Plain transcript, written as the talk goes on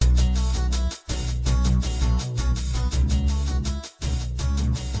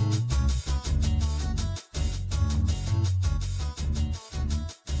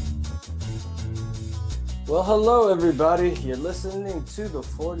Well, hello, everybody. You're listening to the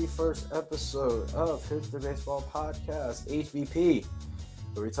 41st episode of Hit the Baseball Podcast, HBP,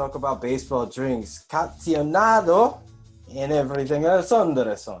 where we talk about baseball drinks, cationado, and everything else under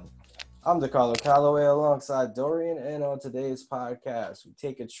the sun. I'm DeCarlo Calloway alongside Dorian, and on today's podcast, we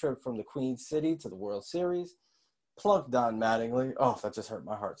take a trip from the Queen City to the World Series, plug Don Mattingly. Oh, that just hurt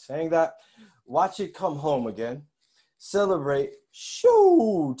my heart saying that. Watch it come home again. Celebrate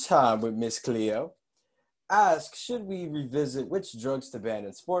show time with Miss Cleo. Ask, should we revisit which drugs to ban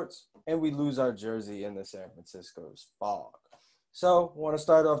in sports? And we lose our jersey in the San Francisco's fog. So, I want to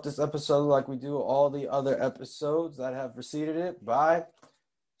start off this episode like we do all the other episodes that have preceded it by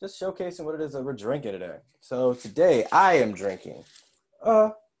just showcasing what it is that we're drinking today. So, today I am drinking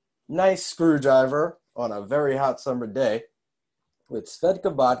a nice screwdriver on a very hot summer day with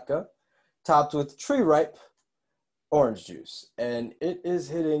Svedka vodka topped with Tree Ripe orange juice, and it is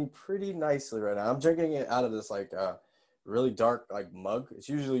hitting pretty nicely right now. I'm drinking it out of this really dark mug. It's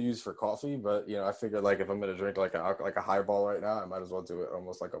usually used for coffee, but I figured if I'm gonna drink like a highball right now, I might as well do it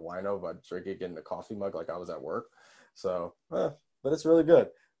almost like a wino, but drink it in the coffee mug like I was at work. So, but it's really good.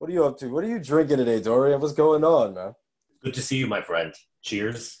 What are you up to? What are you drinking today, Dorian? What's going on, man? Good to see you, my friend.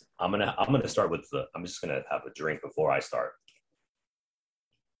 Cheers. I'm gonna start with I'm just gonna have a drink before I start.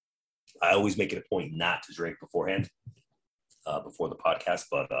 I always make it a point not to drink beforehand, before the podcast,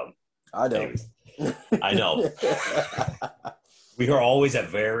 but I don't. Anyways, I know. We are always at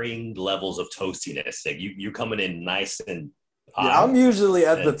varying levels of toastiness. Like you're coming in nice and high. Yeah, I'm usually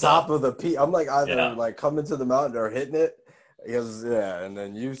at the top of the peak. I'm either coming to the mountain or hitting it. And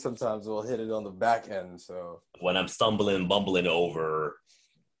then you sometimes will hit it on the back end. So when I'm bumbling over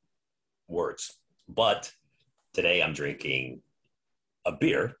words, but today I'm drinking a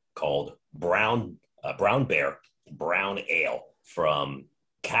beer called Brown Bear Brown Ale from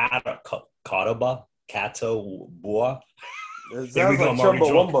Catawba. It sounds like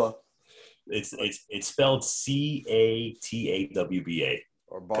Chumbawamba. It's spelled Catawba.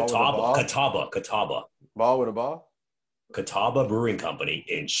 Or Catawba. Ball with a ball? Catawba Brewing Company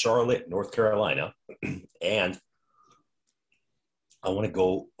in Charlotte, North Carolina. And I want to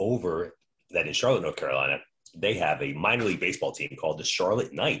go over that in Charlotte, North Carolina. They have a minor league baseball team called the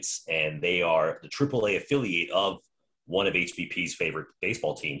Charlotte Knights, and they are the AAA affiliate of one of HBP's favorite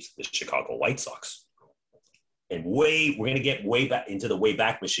baseball teams, the Chicago White Sox. And we're going to get way back into the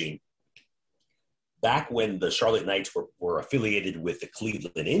Wayback Machine. Back when the Charlotte Knights were affiliated with the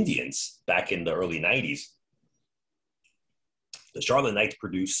Cleveland Indians back in the early 90s, the Charlotte Knights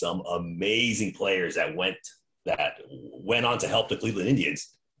produced some amazing players that went on to help the Cleveland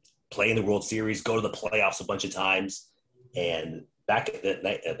Indians play in the World Series, go to the playoffs a bunch of times. And back at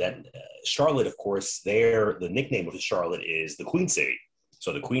that Charlotte, of course, the nickname of the Charlotte is the Queen City.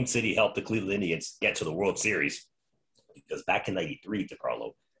 So the Queen City helped the Cleveland Indians get to the World Series because back in 93,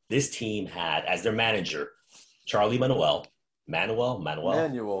 DeCarlo, this team had as their manager, Charlie Manuel,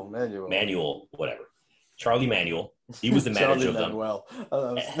 whatever. Charlie Manuel. He was the manager of them. Manuel.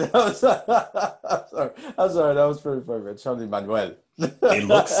 I'm sorry. That was pretty funny, man. Charlie Manuel.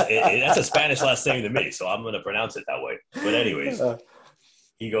 That's a Spanish last name to me, so I'm going to pronounce it that way. But anyways,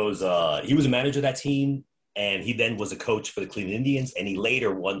 he goes, he was a manager of that team, and he then was a coach for the Cleveland Indians, and he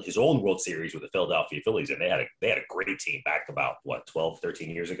later won his own World Series with the Philadelphia Phillies, and they had a great team back about, 12, 13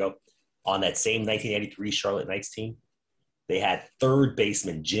 years ago. On that same 1983 Charlotte Knights team, they had third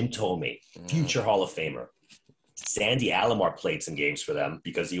baseman Jim Thome, future Hall of Famer. Sandy Alomar played some games for them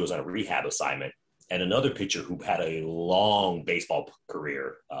because he was on a rehab assignment. And another pitcher who had a long baseball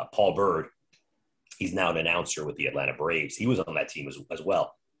career, Paul Bird, he's now an announcer with the Atlanta Braves. He was on that team as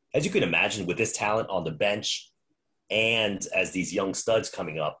well. As you can imagine, with this talent on the bench and as these young studs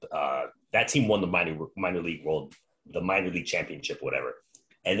coming up, that team won the minor league championship, whatever.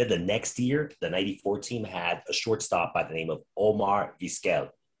 And then the next year, the 94 team had a shortstop by the name of Omar Vizquel,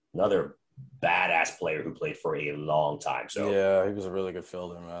 another badass player who played for a long time. So yeah, he was a really good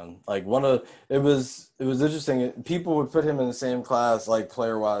fielder, man. It was interesting. People would put him in the same class,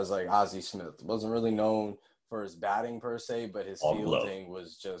 player wise, like Ozzie Smith. Wasn't really known for his batting per se, but his fielding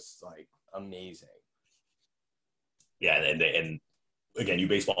was just amazing. Yeah, and again, you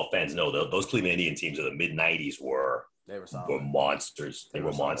baseball fans know those Cleveland Indian teams of the mid '90s were monsters. They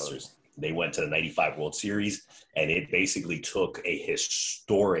were monsters. They went to the '95 World Series, and it basically took a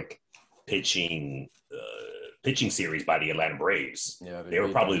historic pitching series by the Atlanta Braves. Yeah, they were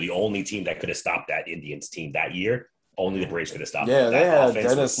probably the only team that could have stopped that Indians team that year. Only the Braves could have stopped. Yeah, they had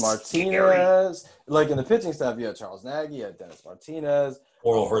Dennis Martinez. In the pitching staff, you had Charles Nagy, you had Dennis Martinez,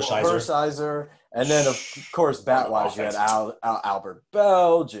 Orel Hershiser, and then of course bat-wise, you had Albert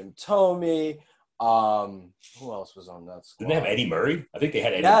Bell, Jim Thome, Who else was on that squad? Didn't they have Eddie Murray? I think they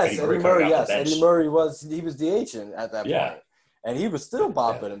had Eddie Eddie Murray. Yes, Eddie Murray he was the agent at that Yeah. point. And he was still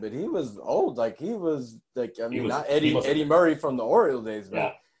bopping him, but he was old. Like he was like not Eddie Murray from the Orioles days,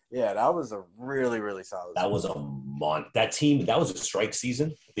 but yeah, that was a really, really solid. That was that team. That was a strike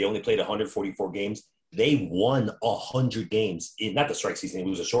season. They only played 144 games. They won 100 games. Not the strike season. It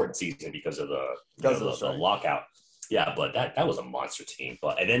was a shortened season because of the lockout. Yeah, but that was a monster team.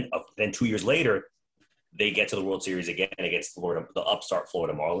 But and then 2 years later, they get to the World Series again against the upstart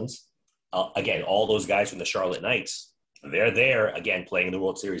Florida Marlins. Again, all those guys from the Charlotte Knights. They're there again playing in the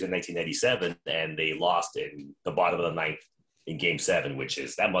World Series in 1987, and they lost in the bottom of the ninth in Game 7,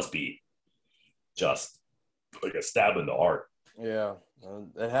 that must be just like a stab in the heart. Yeah,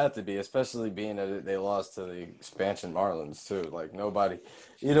 it had to be, especially being that they lost to the expansion Marlins too. Like nobody,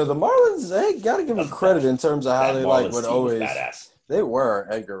 the Marlins, they got to give them credit in terms of how they Marlins would always. Badass. They were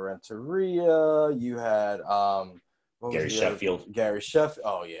Edgar Renteria. You had Gary Sheffield.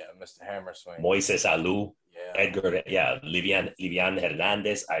 Oh yeah, Mr. Hammerswing. Moises Alou. Yeah. Edgar, Livian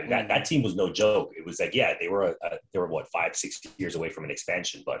Hernandez. That team was no joke. It was like, they were 5-6 years away from an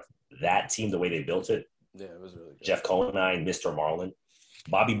expansion, but that team, the way they built it, it was really good. Jeff Conine, Mr. Marlin,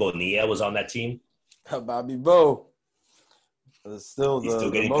 Bobby Bonilla was on that team. Bobby Bo. He's still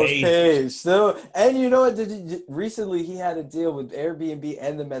getting most paid. Still, and you know what? Recently, he had a deal with Airbnb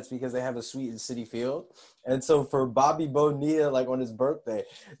and the Mets because they have a suite in Citi Field. And so for Bobby Bonilla, like on his birthday,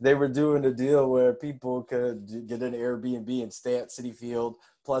 they were doing a deal where people could get an Airbnb and stay at Citi Field.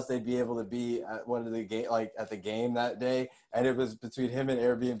 Plus, they'd be able to be at one of the game, like at the game that day. And it was between him and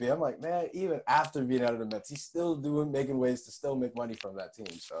Airbnb. I'm like, man, even after being out of the Mets, he's still making ways to still make money from that team.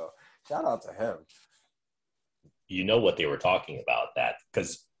 So shout out to him. You know what they were talking about that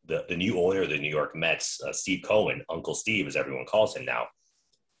because the new owner of the New York Mets, Steve Cohen, Uncle Steve, as everyone calls him now,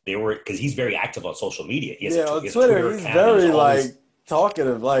 because he's very active on social media. He has on Twitter, he's very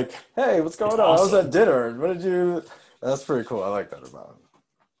talkative. Like, hey, what's going on? Awesome. I was at dinner. What did you? That's pretty cool. I like that about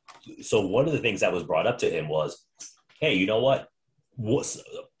him. So one of the things that was brought up to him was, hey, you know what?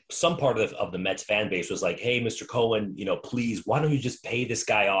 Some part of the Mets fan base was like, hey, Mr. Cohen, please, why don't you just pay this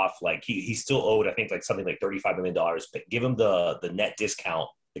guy off? Like he's still owed, I think, like something like $35 million, but give him the net discount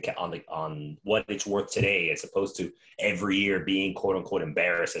on what it's worth today, as opposed to every year being quote unquote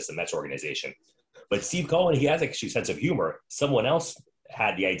embarrassed as the Mets organization. But Steve Cohen, he has a sense of humor. Someone else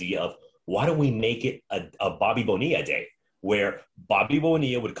had the idea of, why don't we make it a Bobby Bonilla day, where Bobby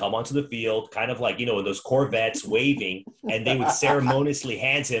Bonilla would come onto the field, kind of like, in those Corvettes waving, and they would ceremoniously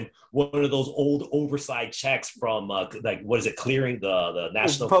hand him one of those old oversized checks from, clearing the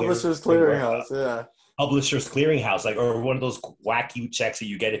National Publishers Clearinghouse, yeah. Publishers Clearinghouse, or one of those wacky checks that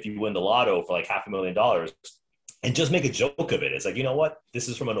you get if you win the lotto for like $500,000, and just make a joke of it. It's like, you know what? This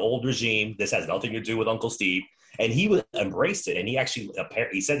is from an old regime. This has nothing to do with Uncle Steve. And he embraced it. And he actually,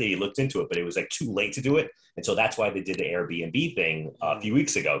 he said that he looked into it, but it was like too late to do it. And so that's why they did the Airbnb thing a few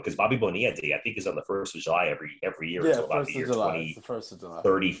weeks ago, because Bobby Bonilla Day, I think, is on the 1st of July every year until about the year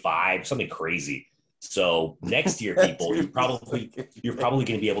 2035, something crazy. So next year, people, you're probably going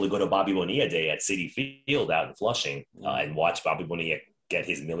to be able to go to Bobby Bonilla Day at Citi Field out in Flushing and watch Bobby Bonilla get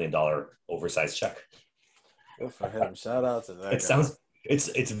his $1 million oversized check. Good for him. Shout out to that.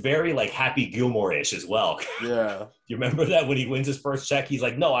 It's very like Happy Gilmore-ish as well. Yeah. You remember that when he wins his first check, he's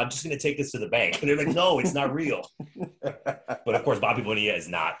like, no, I'm just going to take this to the bank. And they're like, no, it's not real. But of course, Bobby Bonilla is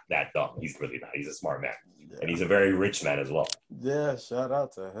not that dumb. He's really not. He's a smart man. Yeah. And he's a very rich man as well. Yeah, shout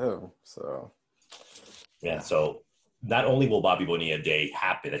out to him. So not only will Bobby Bonilla Day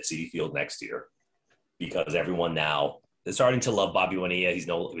happen at Citi Field next year, because everyone now is starting to love Bobby Bonilla.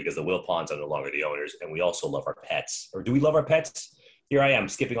 Because the Wilpons are no longer the owners, and we also love our pets. Or do we love our pets? Here I am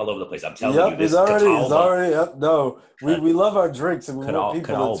skipping all over the place. I'm telling you this. He's already up. No, we love our drinks, and we want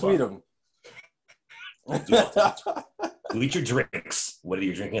people to tweet them. Tweet your drinks, whether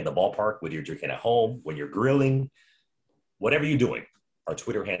you're drinking at the ballpark, whether you're drinking at home, when you're grilling, whatever you're doing. Our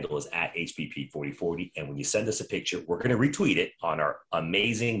Twitter handle is at HBP4040. And when you send us a picture, we're going to retweet it on our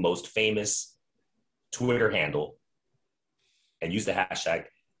amazing, most famous Twitter handle and use the hashtag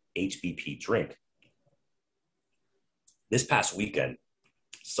HBPDrink. This past weekend,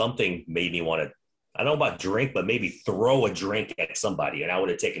 something made me want to, I don't know about drink, but maybe throw a drink at somebody. And I would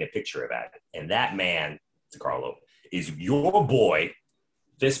have taken a picture of that. And that man, Carlo, is your boy,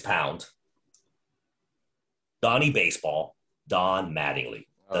 Fist Pound, Donnie Baseball, Don Mattingly,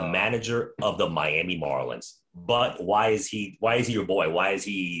 the manager of the Miami Marlins. But why is he your boy? Why is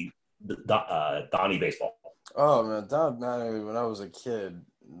he Donnie Baseball? Oh, man, Don Mattingly, when I was a kid,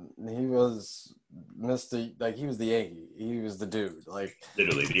 he was Mr. Like he was the Yankee. He was the dude. Like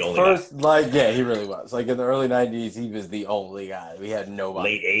literally the only first, guy. like yeah, he really was. Like in the early '90s, he was the only guy. We had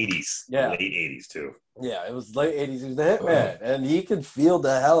nobody. Late '80s. Yeah. Late '80s too. Yeah, it was late '80s. He was the hitman, and he could field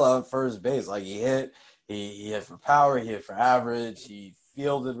the hell out first base. Like he hit for power, he hit for average, he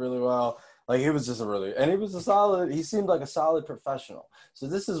fielded really well. Like he was just he seemed like a solid professional. So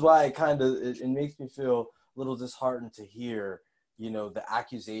this is why it makes me feel a little disheartened to hear, the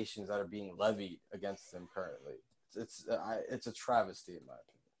accusations that are being levied against him currently. It's a travesty in my opinion.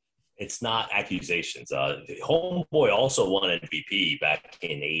 It's not accusations. Homeboy also won MVP back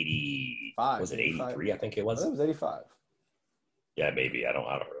in 85. Was it 83? I think it was. I think it was 85. Yeah, maybe. I don't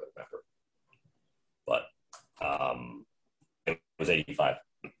really remember. But it was 85.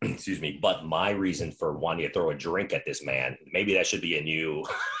 Excuse me. But my reason for wanting to throw a drink at this man, maybe that should be a new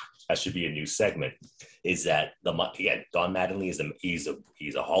segment, is that Don Mattingly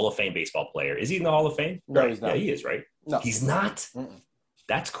he's a Hall of Fame baseball player. Is he in the Hall of Fame? No, he's not. Yeah, he is, right? No, he's not. Mm-mm.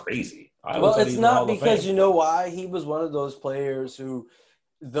 That's crazy. Well, it's not because you know why? He was one of those players who,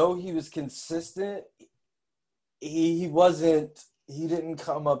 though he was consistent, he didn't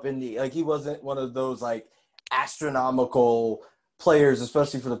come up he wasn't one of those like astronomical players,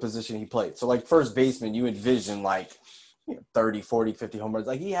 especially for the position he played. So like first baseman, you envision 30, 40, 50 home runs.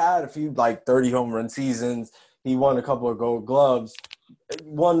 Like he had a few 30 home run seasons. He won a couple of Gold Gloves,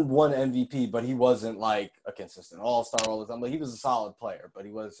 won one MVP, but he wasn't like a consistent all-star all the time. Like he was a solid player, but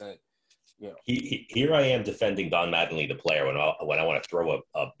he wasn't, Here I am defending Don Mattingly, the player, when I want to throw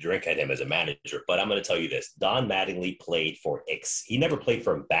a drink at him as a manager. But I'm going to tell you this: Don Mattingly he never played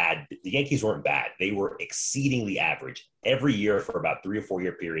for bad. The Yankees weren't bad; they were exceedingly average. Every year for about 3 or 4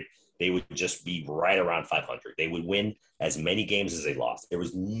 year period, they would just be right around 500. They would win as many games as they lost. There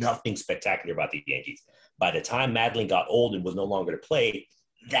was nothing spectacular about the Yankees. By the time Mattingly got old and was no longer to play,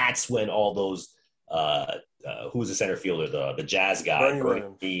 that's when all those who was the center fielder, the Jazz guy,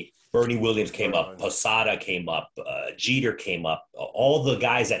 Bernie Williams came up, Posada came up, Jeter came up. All the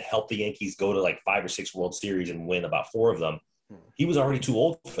guys that helped the Yankees go to 5 or 6 World Series and win about 4 of them, he was already too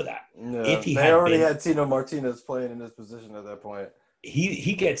old for that. Yeah, they already had Tino Martinez playing in this position at that point.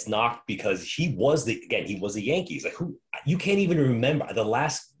 He gets knocked because he was the Yankees. Like you can't even remember the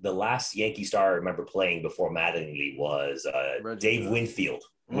last Yankee star I remember playing before Mattingly was Dave Winfield.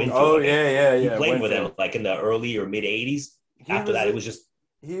 Oh yeah. He played with him in the early or mid '80s. After that, it was just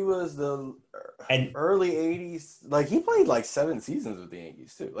he was the early '80s. Like he played 7 seasons with the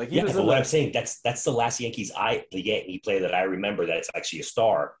Yankees too. But what I'm saying that's the last Yankees the Yankee player that I remember that's actually a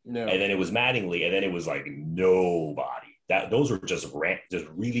star. No. And then it was Mattingly, and then it was nobody. Those were just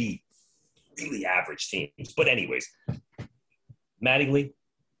really, really average teams. But anyways, Mattingly,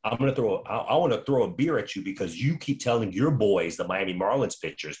 I want to throw a beer at you because you keep telling your boys, the Miami Marlins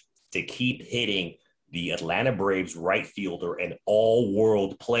pitchers, to keep hitting the Atlanta Braves right fielder and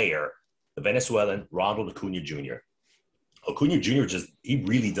all-world player, the Venezuelan Ronald Acuna Jr. Acuna Jr. he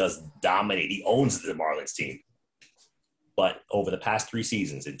really does dominate. He owns the Marlins team. But over the past 3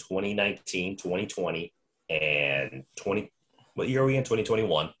 seasons, in 2019, 2020, and what year are we in?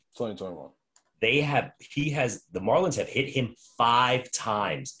 2021. 2021. The Marlins have hit him 5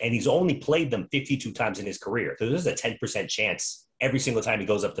 times, and he's only played them 52 times in his career. So there's a 10% chance every single time he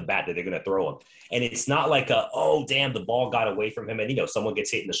goes up to bat that they're going to throw him. And it's not like the ball got away from him, and someone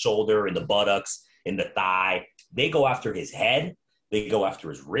gets hit in the shoulder, in the buttocks, in the thigh. They go after his head. They go after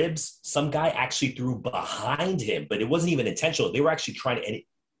his ribs. Some guy actually threw behind him, but it wasn't even intentional. They were actually trying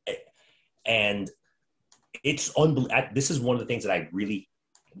to, and it's unbelievable. This is one of the things that I really,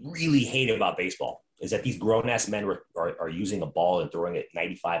 really hate about baseball is that these grown-ass men are using a ball and throwing it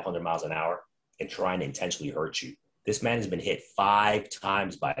 9,500 miles an hour and trying to intentionally hurt you. This man has been hit 5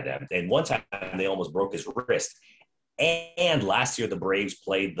 times by them. And one time they almost broke his wrist. And last year the Braves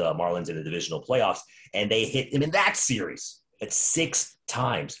played the Marlins in the divisional playoffs, and they hit him in that series at 6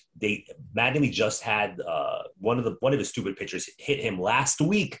 times. Mattingly just had one of his stupid pitchers hit him last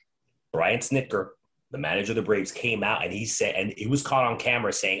week. Brian Snitker, the manager of the Braves, came out and he said, and he was caught on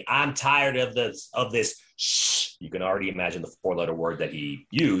camera saying, "I'm tired of this." Shh. You can already imagine the 4-letter word that he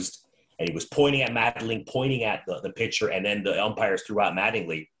used. And he was pointing at Mattingly, pointing at the pitcher, and then the umpires threw out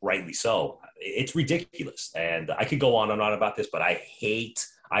Mattingly, rightly so. It's ridiculous. And I could go on and on about this, but I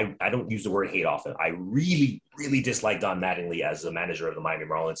don't use the word hate often. I really, really dislike Don Mattingly as the manager of the Miami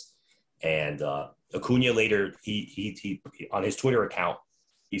Marlins. And Acuna later, he on his Twitter account,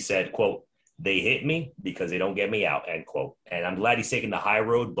 he said, quote, "They hit me because they don't get me out," end quote. And I'm glad he's taking the high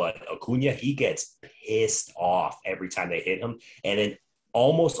road, but Acuna, he gets pissed off every time they hit him. And then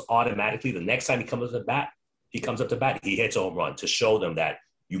almost automatically, the next time he comes up to bat, he hits a home run to show them that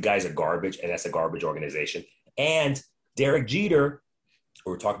You guys are garbage, and that's a garbage organization. And Derek Jeter,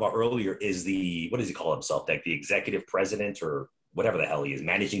 who we talked about earlier, is what does he call himself? Like the executive president or whatever the hell he is,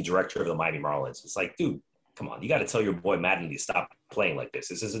 managing director of the Miami Marlins. It's like, dude, come on. You got to tell your boy Madden to stop playing like this.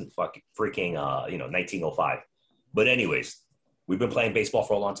 This isn't freaking 1905. But anyways, we've been playing baseball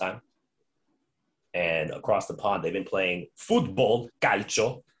for a long time. And across the pond, they've been playing football,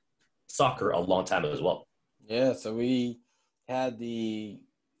 calcio, soccer a long time as well. Yeah, so we had the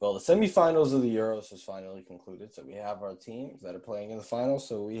semifinals of the Euros was finally concluded. So we have our teams that are playing in the finals.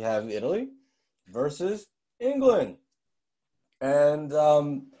 So we have Italy versus England. And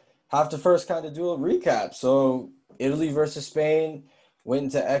have to first kind of do a recap. So Italy versus Spain went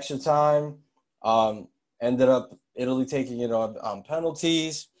into extra time. Ended up Italy taking it on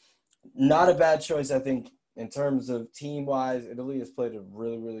penalties. Not a bad choice, I think, in terms of team-wise. Italy has played a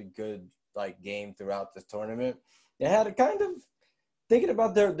really, really good game throughout this tournament. They had a kind of thinking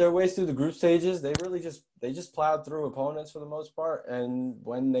about their ways through the group stages. They really just plowed through opponents for the most part, and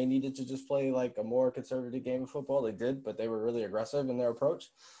when they needed to just play a more conservative game of football, they did. But they were really aggressive in their approach,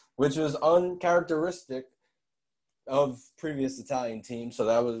 which was uncharacteristic of previous Italian teams. So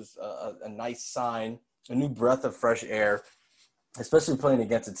that was a nice sign, a new breath of fresh air, especially playing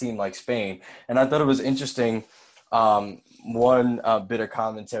against a team like Spain. And I thought it was interesting, one bit of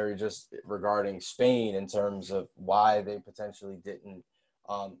commentary just regarding Spain in terms of why they potentially didn't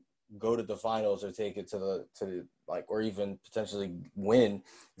go to the finals or take it to or even potentially win.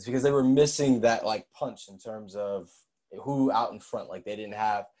 It's because they were missing that punch in terms of who out in front. They didn't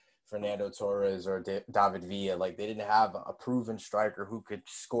have Fernando Torres or David Villa. They didn't have a proven striker who could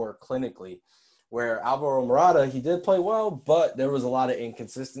score clinically. Where Alvaro Morata, he did play well, but there was a lot of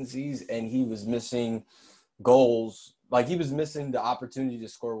inconsistencies, and he was missing goals. He was missing the opportunity to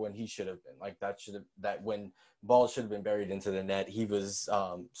score when he should have been. When balls should have been buried into the net, he was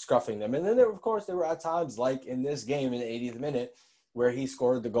scuffing them. And then there were at times, in this game in the 80th minute, where he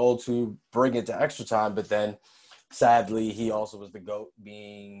scored the goal to bring it to extra time. But then, sadly, he also was the GOAT,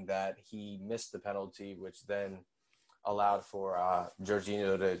 being that he missed the penalty, which then allowed for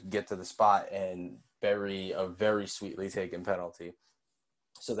Jorginho to get to the spot and bury a very sweetly taken penalty.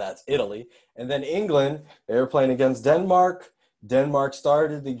 So that's Italy. And then England, they were playing against Denmark. Denmark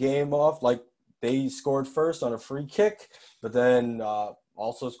started the game off they scored first on a free kick, but then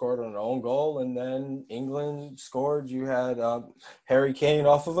also scored on an own goal. And then England scored. You had Harry Kane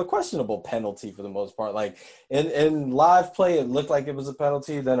off of a questionable penalty for the most part. In live play, it looked like it was a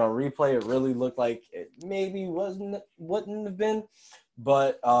penalty. Then on replay, it really looked like it maybe wouldn't have been.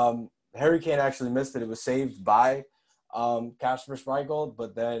 But Harry Kane actually missed it. It was saved by Kasper Schmeichel,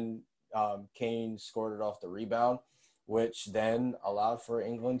 but then Kane scored it off the rebound, which then allowed for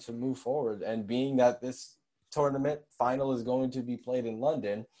England to move forward. And being that this tournament final is going to be played in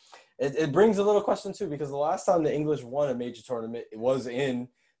London, it brings a little question too, because the last time the English won a major tournament, it was in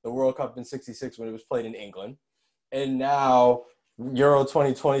the World Cup in '66 when it was played in England. And now Euro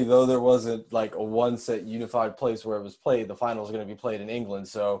 2020, though there wasn't a one set unified place where it was played, the final is going to be played in England.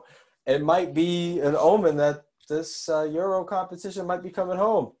 So it might be an omen that this Euro competition might be coming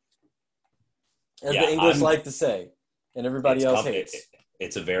home, as the English like to say, and everybody else hates.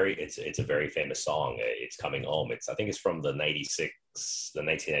 It's a very famous song. It's coming home. I think it's from the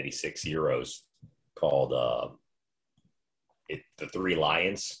 1996 Euros, called the Three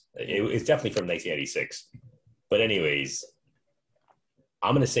Lions. It's definitely from 1986. But anyways,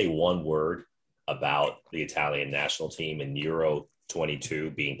 I'm going to say one word about the Italian national team in Euro 22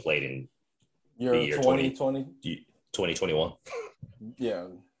 being played in Euro 2020? 2021. Yeah.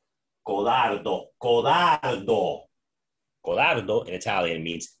 Codardo. Codardo in Italian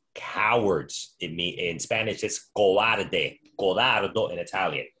means cowards. In Spanish, it's cobarde. Codardo in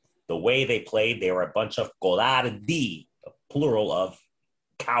Italian. The way they played, they were a bunch of codardi, plural of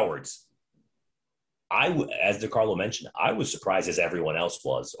cowards. As DeCarlo mentioned, I was surprised, as everyone else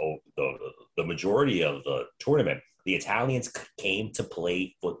was. The majority of the tournament, the Italians came to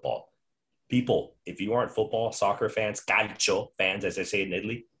play football. People, if you aren't football, soccer fans, calcio fans, as they say in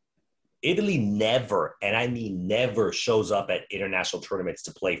Italy never, and I mean never, shows up at international tournaments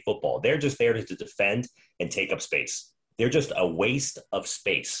to play football. They're just there to defend and take up space. They're just a waste of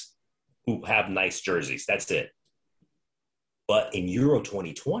space who have nice jerseys. That's it. But in Euro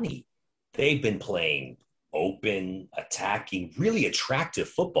 2020, they've been playing open, attacking, really attractive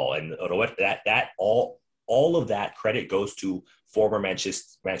football. And all of that credit goes to former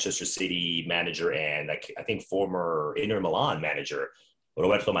Manchester City manager and I think former Inter Milan manager,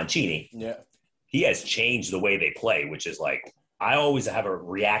 Roberto Mancini. Yeah. He has changed the way they play, which is I always have a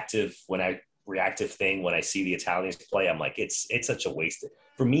reactive when I reactive thing when I see the Italians play. I'm like, it's such a waste.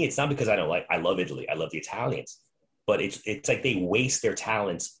 For me, it's not because I love Italy. I love the Italians, but it's like they waste their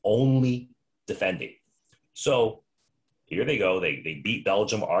talents only defending. So here they go. They beat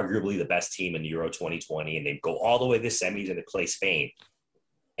Belgium, arguably the best team in Euro 2020, and they go all the way to the semis and they play Spain.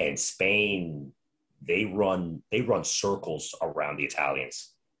 And Spain, they run circles around the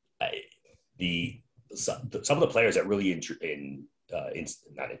Italians. Some of the players that really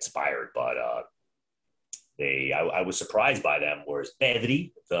not inspired, but I was surprised by them was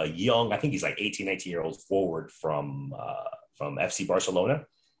Pedri, the young, I think he's like 18, 19-year-old forward from FC Barcelona,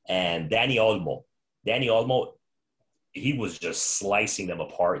 and Dani Olmo. Dani Olmo, he was just slicing them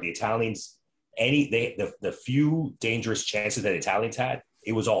apart. The Italians, the few dangerous chances that the Italians had,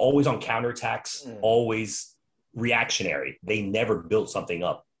 it was always on counterattacks, always reactionary. They never built something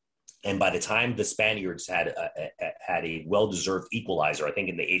up. And by the time the Spaniards had a well-deserved equalizer, I think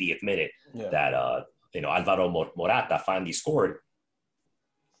in the 80th minute, that Alvaro Morata finally scored,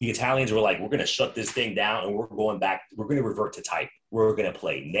 the Italians were like, we're going to shut this thing down and we're going back. We're going to revert to type. We're going to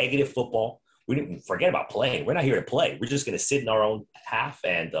play negative football. We didn't forget about playing. We're not here to play. We're just going to sit in our own half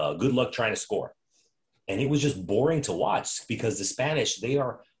and good luck trying to score. And it was just boring to watch because the Spanish,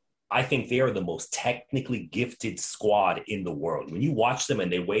 I think they are the most technically gifted squad in the world. When you watch them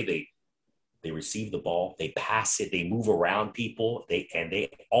and the way they receive the ball, they pass it, they move around people,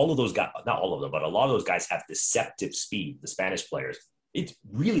 all of those guys, not all of them, but a lot of those guys have deceptive speed, the Spanish players. It's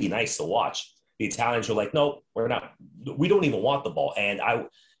really nice to watch. The Italians were like, no, we don't even want the ball.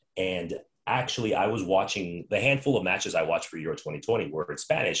 And actually, I was watching the handful of matches I watched for Euro 2020 were in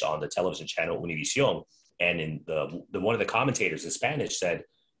Spanish on the television channel Univision. And in the one of the commentators in Spanish said,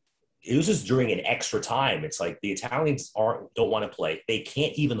 it was just during an extra time. It's like the Italians don't want to play. They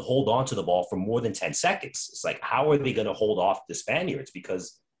can't even hold on to the ball for more than 10 seconds. It's like, how are they going to hold off the Spaniards?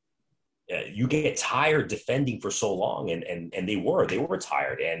 Because you get tired defending for so long. And they were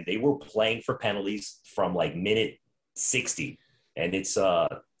tired. And they were playing for penalties from like minute 60. And it's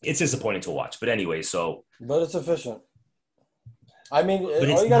disappointing to watch. But anyway, But it's efficient. I mean,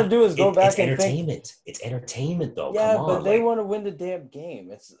 all you got to do is go back and entertainment. think. It's entertainment, though. Yeah, come on, but they want to win the damn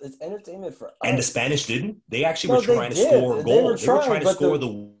game. It's entertainment for us. And the Spanish didn't. They actually were trying to score a goal. They were trying to score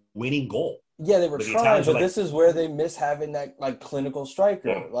the winning goal. Yeah, they were trying, but this is where they miss having that like clinical striker.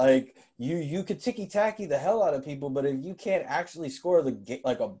 Yeah. Like you could ticky-tacky the hell out of people, but if you can't actually score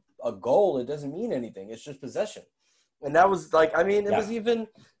a goal, it doesn't mean anything. It's just possession. And that was like, I mean, it was even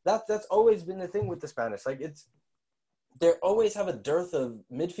that's always been the thing with the Spanish. Like they always have a dearth of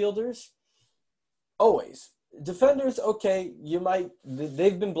midfielders. Always. Defenders, okay,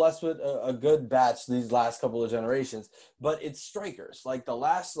 they've been blessed with a good batch these last couple of generations, but it's strikers. Like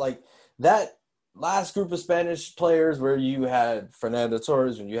that last group of Spanish players where you had Fernando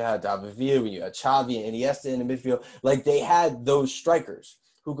Torres, when you had David Villa, when you had Xavi and Iniesta in the midfield, like they had those strikers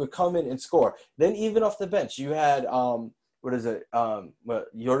who could come in and score. Then even off the bench, you had Llorente,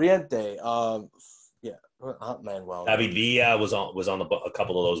 Manuel. David Villa was on a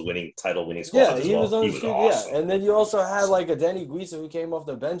couple of those title winning squads. Yeah, he was awesome. Yeah, and then you also had like a Danny Guisa who came off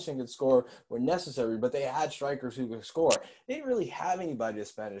the bench and could score when necessary. But they had strikers who could score. They didn't really have anybody in the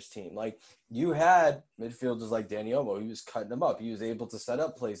Spanish team. Like you had midfielders like Dani Olmo. He was cutting them up. He was able to set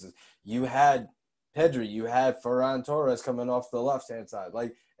up places. You had Pedri. You had Ferran Torres coming off the left hand side.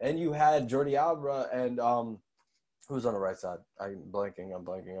 And you had Jordi Alba and who's on the right side? I'm blanking.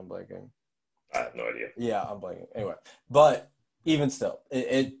 I have no idea. Yeah, I'm blanking. Anyway, but even still,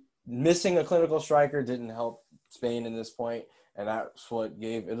 it missing a clinical striker didn't help Spain in this point, and that's what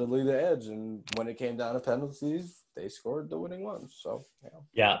gave Italy the edge. And when it came down to penalties, they scored the winning ones. So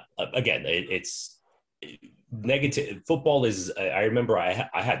yeah. Again, it's negative. Football is. I remember I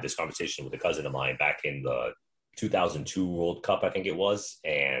had this conversation with a cousin of mine back in the 2002 World Cup, I think it was,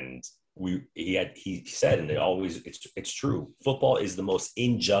 and he said, and it's true. Football is the most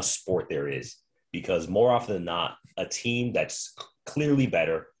unjust sport there is, because more often than not, a team that's clearly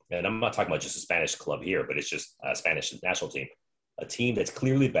better, and I'm not talking about just a Spanish club here, but it's just a Spanish national team. A team that's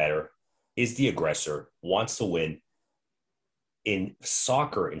clearly better is the aggressor, wants to win. In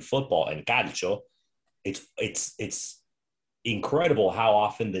soccer, in football, and calcio, it's incredible how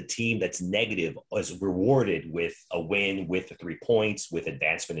often the team that's negative is rewarded with a win, with the 3 points, with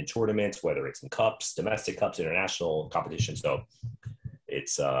advancement in tournaments, whether it's in cups, domestic cups, international competition. So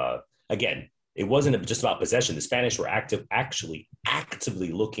it's again, it wasn't just about possession. The Spanish were actively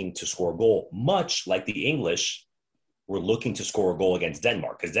looking to score a goal, much like the English were looking to score a goal against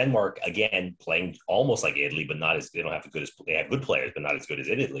Denmark, because Denmark, again, playing almost like Italy, but not as they don't have they have good players, but not as good as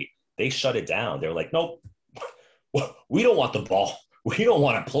Italy. They shut it down. They're like, nope. We don't want the ball. We don't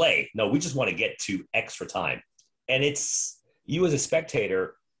want to play. No, we just want to get to extra time. And it's you as a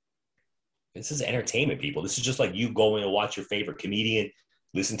spectator. This is entertainment, people. This is just like you going to watch your favorite comedian,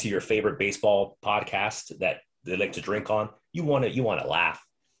 listen to your favorite baseball podcast that they like to drink on. You want to laugh.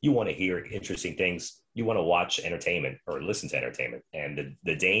 You want to hear interesting things. You want to watch entertainment or listen to entertainment. And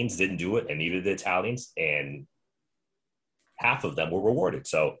the Danes didn't do it, and neither did the Italians. And half of them were rewarded.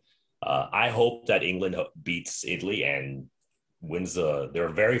 So I hope that England beats Italy and wins their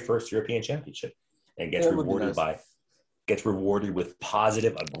very first European championship and gets rewarded with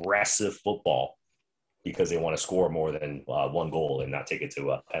positive, aggressive football because they want to score more than one goal and not take it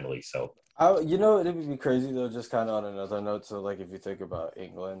to a penalty. So, it would be crazy though, just kind of on another note. So like, if you think about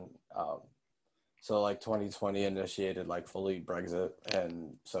England, so like 2020 initiated like fully Brexit.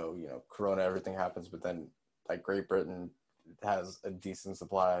 And so, Corona, everything happens, but then like Great Britain has a decent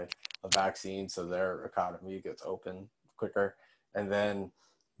supply of vaccines. So their economy gets open quicker. And then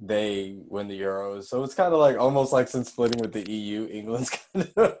they win the Euros. So it's kind of like almost like since splitting with the EU, England's kind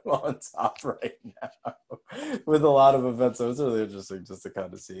of on top right now with a lot of events. So it's really interesting just to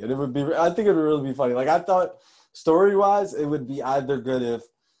kind of see. And I think it would really be funny. Like I thought story-wise, it would be either good if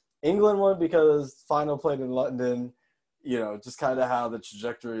England won because final played in London, just kind of how the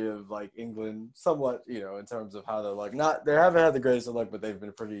trajectory of like England somewhat, in terms of how they're like they haven't had the greatest of luck, but they've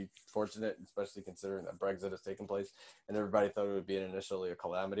been pretty fortunate, especially considering that Brexit has taken place and everybody thought it would be initially a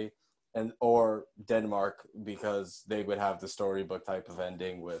calamity, or Denmark because they would have the storybook type of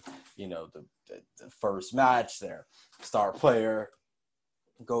ending with, the first match, their star player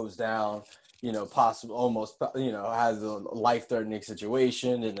goes down, possible almost, has a life-threatening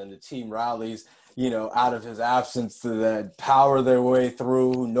situation, and then the team rallies, out of his absence to then power their way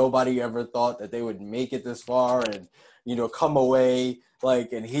through. Nobody ever thought that they would make it this far and, come away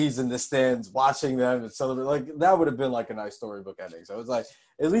like, and he's in the stands watching them and celebrate. Like that would have been like a nice storybook ending. So it's like,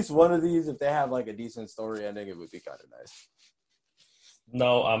 at least one of these, if they have like a decent story ending, it would be kind of nice.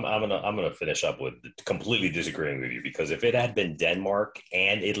 No, I'm gonna finish up with completely disagreeing with you because if it had been Denmark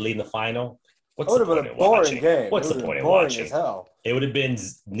and Italy in the final, what's the point of watching? What's the point of watching? It would have been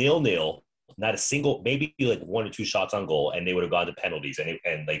 0-0. Not a single, maybe like 1 or 2 shots on goal, and they would have gone to penalties,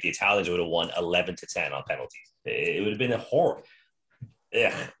 and like the Italians would have won 11-10 on penalties. It would have been a horror.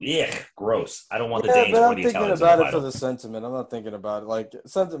 Yeah, gross. I don't want the Danes or the Italians. I'm thinking about it for the sentiment. I'm not thinking about it like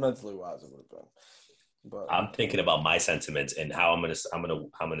sentimentally wise. It would have been. But I'm thinking about my sentiments and how I'm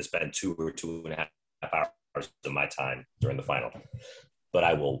gonna spend 2 or 2.5 hours of my time during the final. But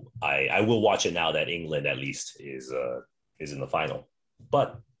I will watch it now that England at least is in the final.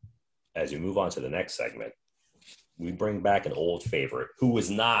 But as we move on to the next segment, we bring back an old favorite who is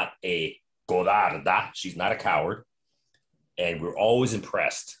not a codarda. She's not a coward. And we're always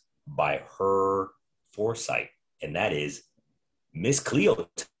impressed by her foresight. And that is Miss Cleo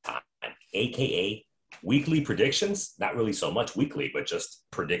time, a.k.a. weekly predictions. Not really so much weekly, but just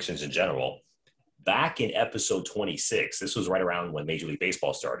predictions in general. Back in episode 26, this was right around when Major League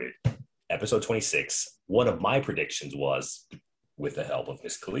Baseball started. Episode 26, one of my predictions was, with the help of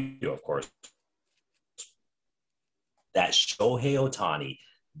Miss Cleo, of course, that Shohei Ohtani,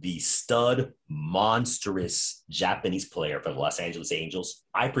 the stud, monstrous Japanese player for the Los Angeles Angels,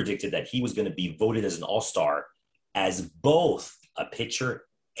 I predicted that he was going to be voted as an all-star as both a pitcher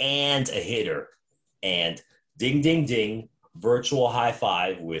and a hitter. And ding, ding, ding, virtual high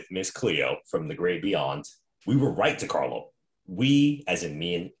five with Miss Cleo from the great beyond. We were right, DeCarlo. We, as in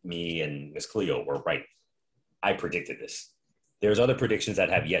me and Miss Cleo, were right. I predicted this. There's other predictions that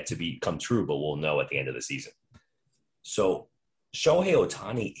have yet to come true, but we'll know at the end of the season. So Shohei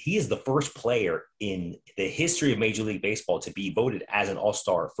Ohtani, he is the first player in the history of Major League Baseball to be voted as an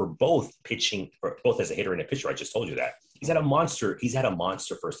all-star for both pitching, for both as a hitter and a pitcher. I just told you that. He's had a monster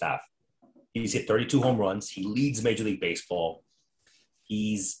first half. He's hit 32 home runs. He leads Major League Baseball.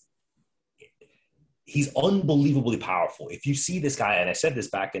 He's unbelievably powerful. If you see this guy, and I said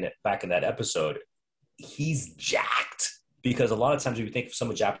this back in that episode, he's jacked. Because a lot of times when you think of some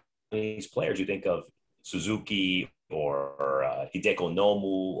of Japanese players, you think of Suzuki or Hideko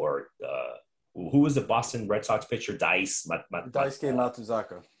Nomu or who was the Boston Red Sox pitcher? Daisuke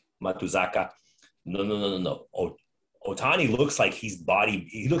Matuzaka. No. Ohtani looks like he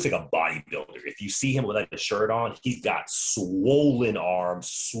looks like a bodybuilder. If you see him without a shirt on, he's got swollen arms,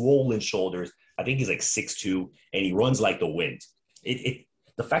 swollen shoulders. I think he's like 6'2", and he runs like the wind.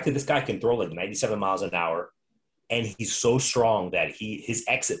 The fact that this guy can throw like 97 miles an hour, and he's so strong that his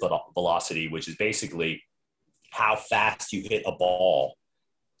exit velocity, which is basically how fast you hit a ball,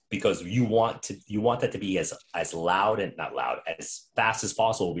 because you want that to be as loud and not loud, as fast as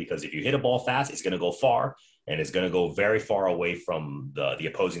possible, because if you hit a ball fast, it's going to go far. and is going to go very far away from the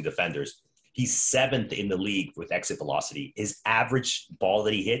opposing defenders. He's 7th in the league with exit velocity. His average ball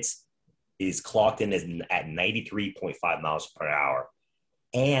that he hits is clocked in at 93.5 miles per hour.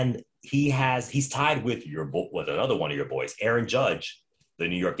 And he's tied with another one of your boys, Aaron Judge, the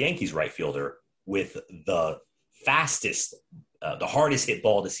New York Yankees right fielder, with the fastest, the hardest hit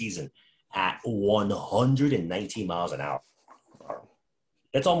ball of the season at 119 miles an hour.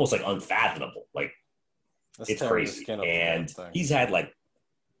 That's almost like unfathomable. Like, it's crazy. And he's had like,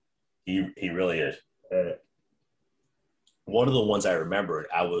 he really is. One of the ones I remembered,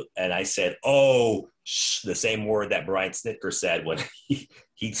 I said, "Oh, the same word that Brian Snitker said when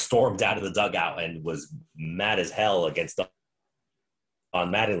he stormed out of the dugout and was mad as hell against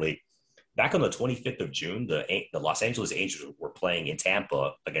Don Mattingly." Back on the 25th of June, the Los Angeles Angels were playing in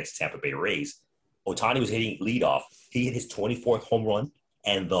Tampa against Tampa Bay Rays. Ohtani was hitting leadoff. He hit his 24th home run,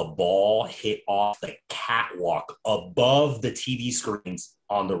 and the ball hit off the catwalk above the TV screens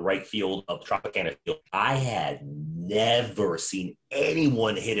on the right field of Tropicana Field. I had never seen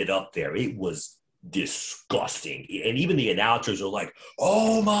anyone hit it up there. It was disgusting. And even the announcers are like,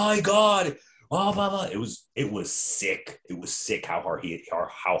 "Oh my God. Oh, blah, blah." It was sick. It was sick how hard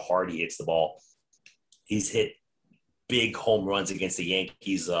he hits the ball. He's hit big home runs against the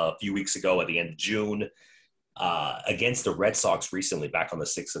Yankees a few weeks ago at the end of June. Against the Red Sox recently, back on the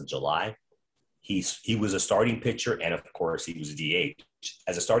 6th of July. He was a starting pitcher, and of course, he was a DH.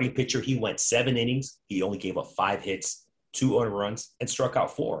 As a starting pitcher, he went 7 innings. He only gave up 5 hits, 2 earned runs, and struck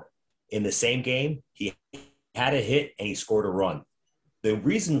out 4. In the same game, he had a hit and he scored a run. The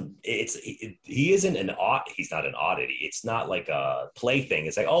reason he's not an oddity. It's not like a play thing.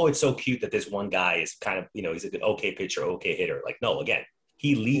 It's like, oh, it's so cute that this one guy is kind of, he's a good, okay pitcher, okay hitter. Like, no, again,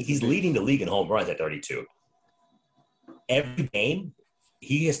 he's leading the league in home runs at 32. Every game,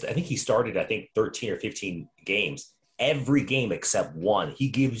 I think he started 13 or 15 games. Every game except one, he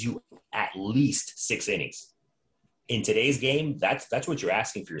gives you at least 6 innings. In today's game, that's what you're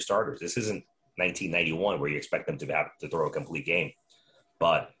asking for your starters. This isn't 1991 where you expect them to have to throw a complete game.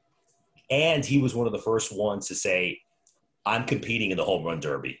 And he was one of the first ones to say, "I'm competing in the home run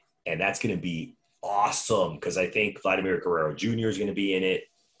derby." And that's going to be awesome because I think Vladimir Guerrero Jr. is going to be in it.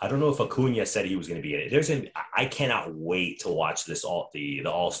 I don't know if Acuna said he was going to be in it. I cannot wait to watch the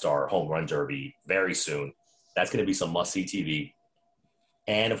All-Star home run derby very soon. That's going to be some must-see TV.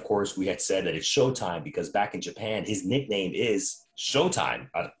 And, of course, we had said that it's Showtime because back in Japan, his nickname is Showtime.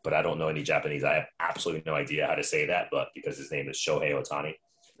 But I don't know any Japanese. I have absolutely no idea how to say that, but because his name is Shohei Ohtani.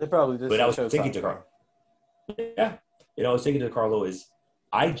 They probably did. But I was thinking to Carlo. Yeah. I was thinking to Carlo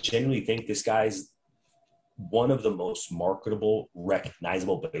I genuinely think this guy's one of the most marketable,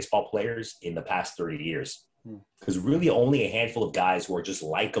 recognizable baseball players in the past 30 years. Because really only a handful of guys who are just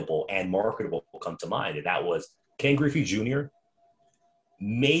likable and marketable come to mind. And that was Ken Griffey Jr.,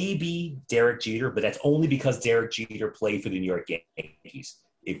 maybe Derek Jeter, but that's only because Derek Jeter played for the New York Yankees.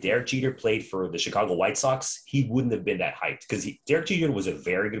 If Derek Jeter played for the Chicago White Sox, he wouldn't have been that hyped because Derek Jeter was a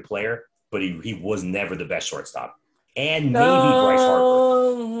very good player, but he was never the best shortstop. And maybe Bryce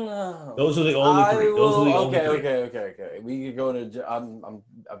Harper. No. Those are the only 3. Those are the only 3. Okay. We could go to.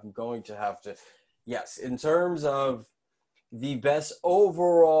 I'm going to have to. Yes, in terms of the best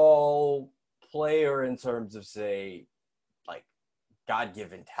overall player, in terms of say, like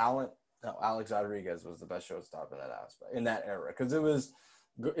God-given talent. No, Alex Rodriguez was the best shortstop in that aspect in that era because it was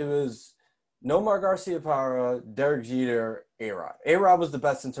Nomar Garciaparra, Derek Jeter, A-Rod. A-Rod was the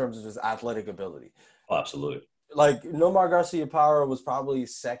best in terms of his athletic ability. Oh, absolutely. Like Nomar Garciaparra was probably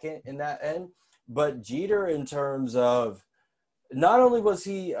second in that end, but Jeter in terms of not only was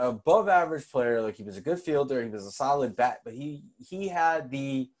he above average player, like he was a good fielder, he was a solid bat, but he had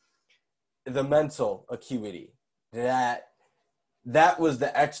the mental acuity that was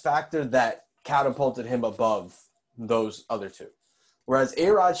the X factor that catapulted him above those other 2. Whereas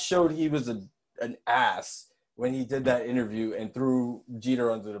A-Rod showed he was an ass when he did that interview and threw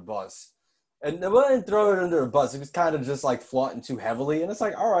Jeter under the bus. And they didn't throw it under the bus. It was kind of just like flaunting too heavily. And it's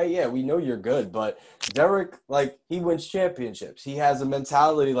like, all right, yeah, we know you're good. But Derek, like, he wins championships. He has a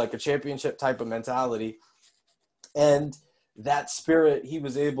mentality, like a championship type of mentality. And that spirit he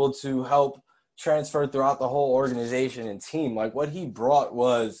was able to help transfer throughout the whole organization and team. Like, what he brought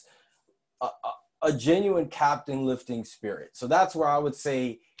was a genuine captain lifting spirit. So that's where I would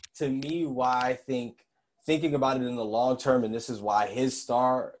say, to me, why I think thinking about it in the long term, and this is why his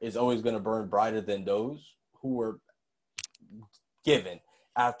star is always going to burn brighter than those who were given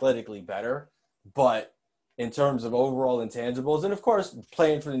athletically better. But in terms of overall intangibles, and of course,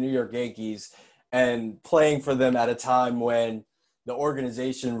 playing for the New York Yankees and playing for them at a time when the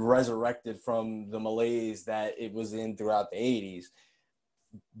organization resurrected from the malaise that it was in throughout the 80s.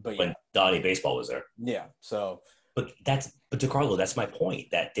 But when Donnie Baseball was there. Yeah. So, but DeCarlo, that's my point.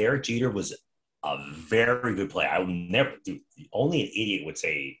 That Derek Jeter was a very good player. I will never. Only an idiot would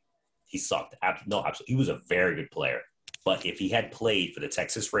say he sucked. No, absolutely, he was a very good player. But if he had played for the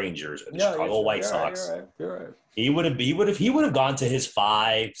Texas Rangers or the Chicago White Sox, you're right. He would have gone to his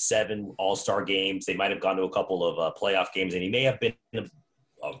 5-7 All-Star games. They might have gone to a couple of playoff games, and he may have been an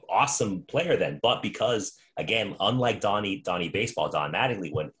awesome player then. But because, again, unlike Donnie Baseball, Don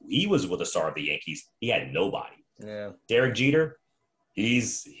Mattingly, when he was with the star of the Yankees, he had nobody. Yeah. Derek Jeter,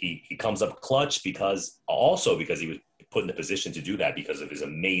 he comes up clutch because he was put in the position to do that because of his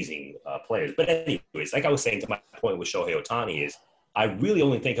amazing players. But anyways, like I was saying, to my point with Shohei Ohtani is, I really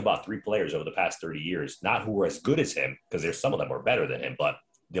only think about 3 players over the past 30 years, not who are as good as him, because there's some of them who are better than him, but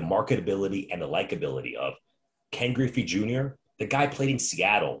the marketability and the likability of Ken Griffey Jr. The guy played in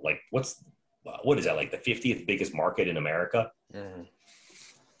Seattle. Like, what is that, like the 50th biggest market in America? Mm-hmm.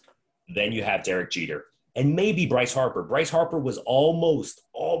 Then you have Derek Jeter. And maybe Bryce Harper. Bryce Harper was almost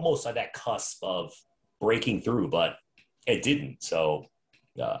on that cusp of breaking through, but it didn't. So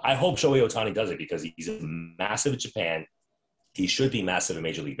I hope Shohei Ohtani does it because he's massive in Japan. He should be massive in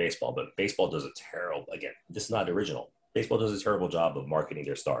Major League Baseball, but baseball does a terrible, again, this is not original. Baseball does a terrible job of marketing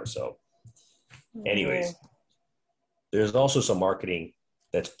their stars. So anyways, there's also some marketing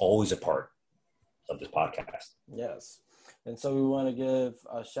that's always a part of this podcast. Yes. And so we want to give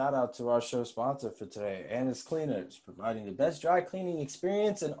a shout out to our show sponsor for today, Annis Cleaners, providing the best dry cleaning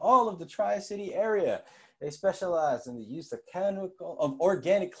experience in all of the Tri-City area. They specialize in the use of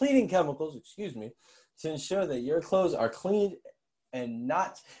organic cleaning chemicals, to ensure that your clothes are cleaned and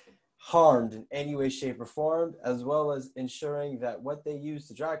not harmed in any way, shape, or form, as well as ensuring that what they use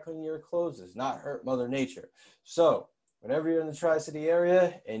to dry clean your clothes does not hurt Mother Nature. So whenever you're in the Tri-City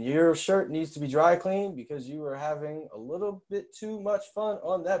area and your shirt needs to be dry cleaned because you are having a little bit too much fun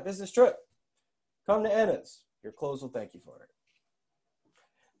on that business trip, come to Anna's. Your clothes will thank you for it.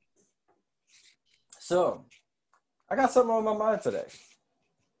 So I got something on my mind today.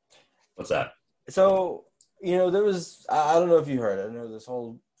 What's that? So, there was, I don't know if you heard it. I know this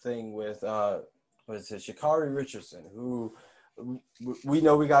whole thing with, Sha'Carri Richardson, who we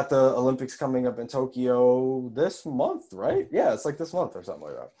know we got the Olympics coming up in Tokyo this month, right? Yeah, it's like this month or something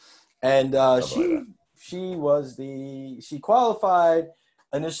like that. And she qualified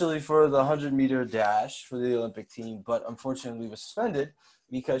initially for the 100-meter dash for the Olympic team, but unfortunately was suspended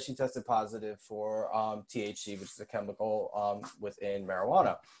because she tested positive for THC, which is a chemical within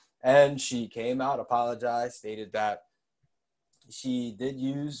marijuana. And she came out, apologized, stated that she did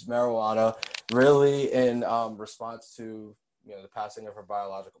use marijuana really in response to the passing of her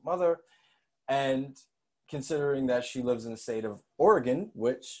biological mother. And considering that she lives in the state of Oregon,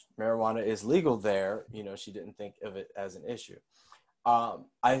 which marijuana is legal there, she didn't think of it as an issue.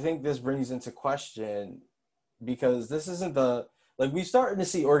 I think this brings into question, because this isn't we're starting to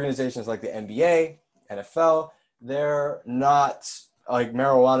see organizations like the NBA, NFL, they're not,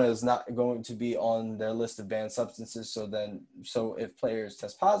 marijuana is not going to be on their list of banned substances. So if players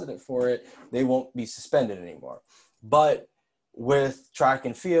test positive for it, they won't be suspended anymore. But with track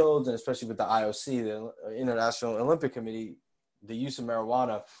and field, and especially with the IOC, the International Olympic Committee, the use of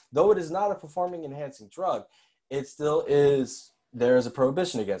marijuana, though it is not a performing enhancing drug, it still is, there is a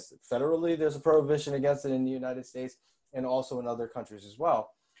prohibition against it. Federally, there's a prohibition against it in the United States and also in other countries as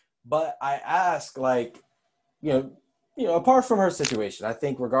well. But I ask, apart from her situation, I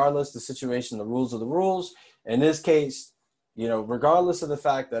think regardless the situation, the rules are the rules. In this case, regardless of the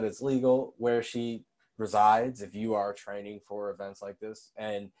fact that it's legal where she resides, if you are training for events like this,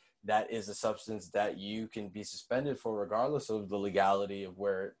 and that is a substance that you can be suspended for regardless of the legality of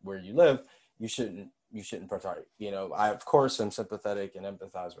where you live, you shouldn't partake. I of course am sympathetic and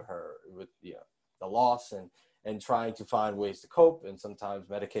empathize with her with the loss and trying to find ways to cope, and sometimes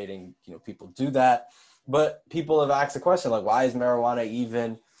medicating, people do that. But people have asked the question, why is marijuana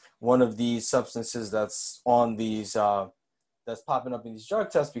even one of these substances that's on these that's popping up in these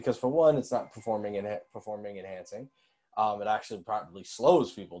drug tests? Because for one, it's not performing enhancing. It actually probably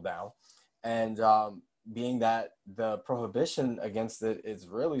slows people down. And being that the prohibition against it is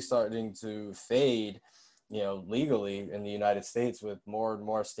really starting to fade, legally in the United States, with more and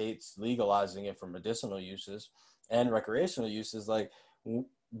more states legalizing it for medicinal uses and recreational uses,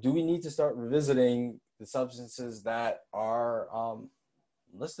 do we need to start revisiting the substances that are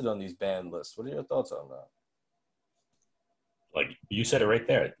listed on these banned lists? What are your thoughts on that? Like you said it right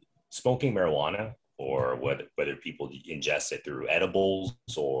there, smoking marijuana, or whether people ingest it through edibles,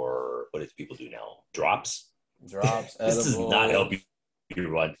 or what do people do now? Drops. Drops, This does not help edibles. you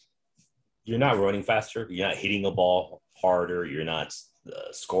run. You're not running faster. You're not hitting a ball harder. You're not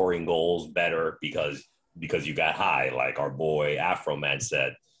scoring goals better because you got high. Like our boy Afro Man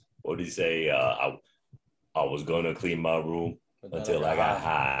said. What did he say? I was gonna clean my room But then until I got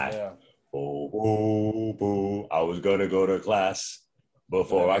high. Yeah. Oh, oh, oh. I was gonna go to class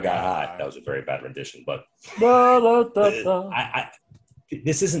before I got high. That was a very bad rendition, but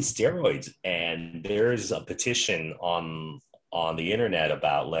this isn't steroids, and there's a petition on the internet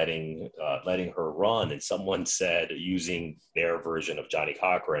about letting her run, and someone said, using their version of Johnny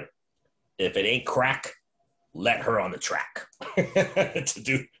Cochran, if it ain't crack, let her on the track. To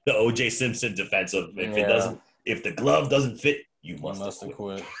do the O.J. Simpson defense of if the glove doesn't fit, you must have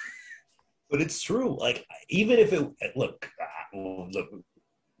quit. But it's true. Like, even if it look,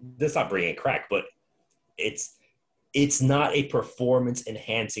 that's not bringing crack, but it's not a performance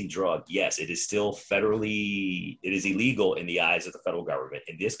enhancing drug. Yes, it is still it is illegal in the eyes of the federal government,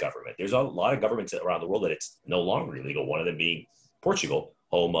 in this government. There's a lot of governments around the world that it's no longer illegal. One of them being Portugal,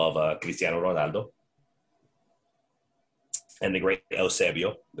 home of Cristiano Ronaldo, and the great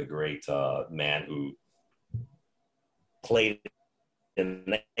Eusebio, the great man who played in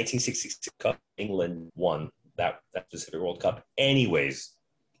the 1966 Cup. England won that specific World Cup. Anyways,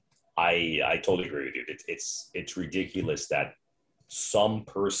 I totally agree with you. It's ridiculous that some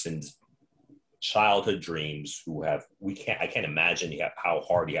person's childhood dreams I can't imagine how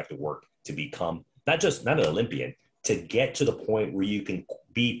hard you have to work to become not an Olympian, to get to the point where you can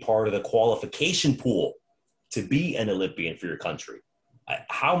be part of the qualification pool to be an Olympian for your country.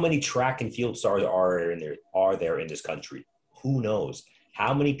 How many track and field stars are there in this country? Who knows?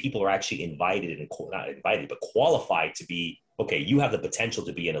 How many people are actually not invited, but qualified to be, okay, you have the potential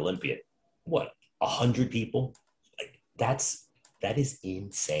to be an Olympian. What, 100 people? That is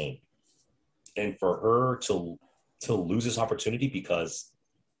insane. And for her to lose this opportunity because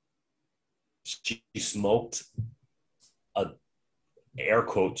she smoked a air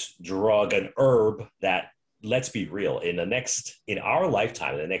quotes drug, an herb that, let's be real, in our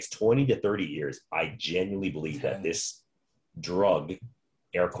lifetime, in the next 20 to 30 years, I genuinely believe that this drug,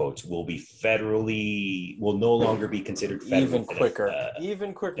 air quotes, will no longer be considered even quicker. You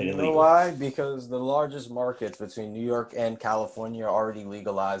know why? Because the largest markets between New York and California are already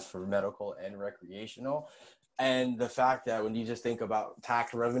legalized for medical and recreational. And the fact that when you just think about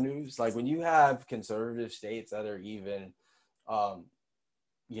tax revenues, like when you have conservative states that are even,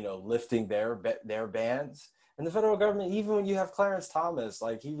 lifting their bans, and the federal government, even when you have Clarence Thomas,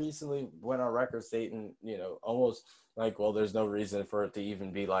 like he recently went on record stating, almost like, well, there's no reason for it to even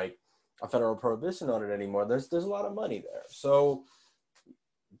be like a federal prohibition on it anymore. There's a lot of money there. So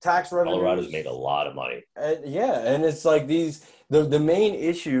tax revenues. Colorado's made a lot of money. And it's like the main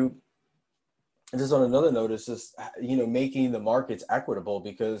issue, and just on another note, is just, making the markets equitable,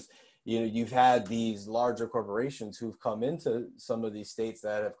 because, you've had these larger corporations who've come into some of these states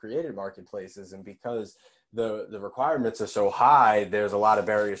that have created marketplaces, and because the requirements are so high, there's a lot of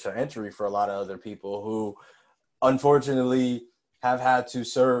barriers to entry for a lot of other people who unfortunately have had to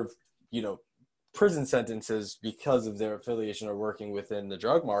serve, prison sentences because of their affiliation or working within the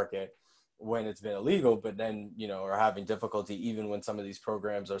drug market when it's been illegal, but then, are having difficulty even when some of these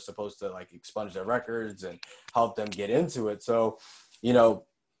programs are supposed to like expunge their records and help them get into it. So,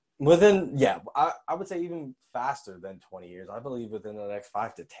 I would say even faster than 20 years. I believe within the next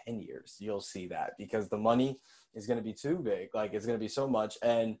 5 to 10 years, you'll see that, because the money is going to be too big. Like, it's going to be so much.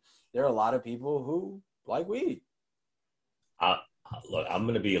 And there are a lot of people who like weed. Look, I'm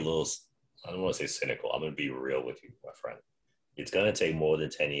going to be I don't want to say cynical. I'm going to be real with you, my friend. It's going to take more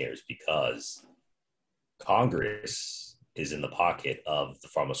than 10 years because Congress is in the pocket of the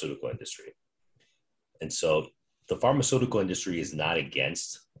pharmaceutical industry. And so the pharmaceutical industry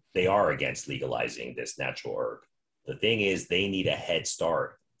they are against legalizing this natural herb. The thing is, they need a head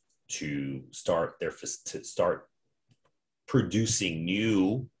start to start producing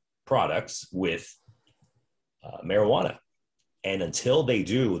new products with marijuana. And until they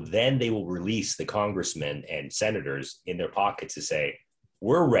do, then they will release the congressmen and senators in their pockets to say,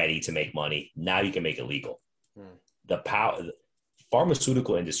 we're ready to make money. Now you can make it legal. The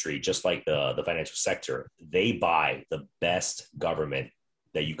pharmaceutical industry, just like the financial sector, they buy the best government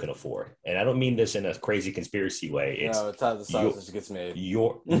that you can afford. And I don't mean this in a crazy conspiracy way. It's how the sausage gets made.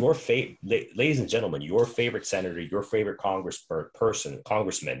 Ladies and gentlemen, your favorite senator, your favorite congressman,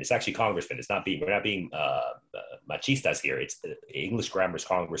 it's actually congressman. We're not being machistas here. It's English grammar's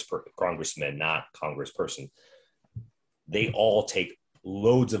congressman, not congressperson. They all take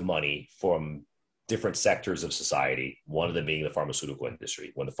loads of money from different sectors of society, one of them being the pharmaceutical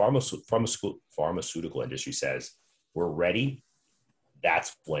industry. When the pharmaceutical industry says we're ready,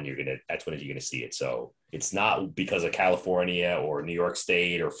 that's when you're gonna see it. So it's not because of California or New York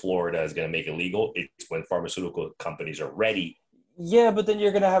State or Florida is gonna make it legal. It's when pharmaceutical companies are ready. Yeah, but then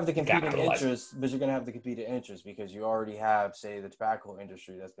you're going to have the competing interests. But you're going to have the competing interests because you already have, say, the tobacco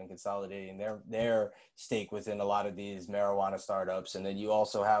industry that's been consolidating their stake within a lot of these marijuana startups, and then you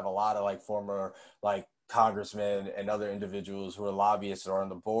also have a lot of like former like congressmen and other individuals who are lobbyists or on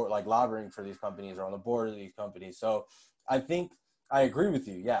the board, like lobbying for these companies or on the board of these companies. So I think I agree with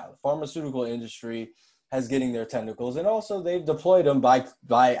you. Yeah, the pharmaceutical industry has getting their tentacles, and also they've deployed them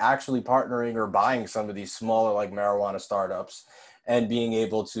by actually partnering or buying some of these smaller like marijuana startups and being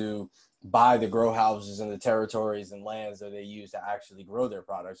able to buy the grow houses and the territories and lands that they use to actually grow their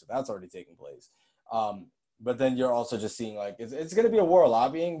products. So that's already taking place. But then you're also just seeing like it's going to be a war of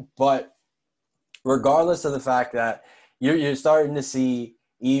lobbying, but regardless of the fact that you're starting to see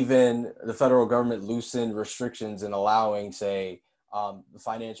even the federal government loosen restrictions and allowing, say, the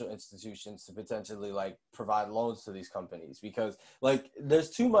financial institutions to potentially like provide loans to these companies because like there's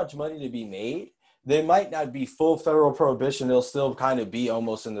too much money to be made. They might not be full federal prohibition. They'll still kind of be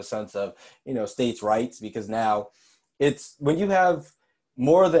almost in the sense of, states' rights, because now it's when you have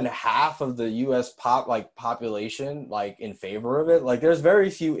more than half of the U.S. population like in favor of it. Like there's very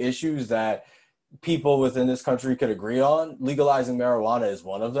few issues that people within this country could agree on. Legalizing marijuana is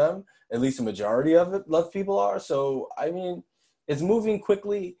one of them. At least a majority of it, left people are. So I mean, it's moving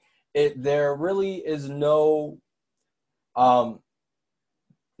quickly. There really is no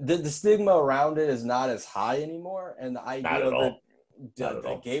the stigma around it is not as high anymore, and the idea of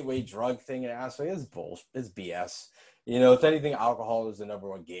the gateway drug thing in aspect is bullshit. It's BS. If anything, alcohol is the number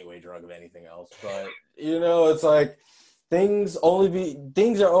one gateway drug of anything else. But it's like things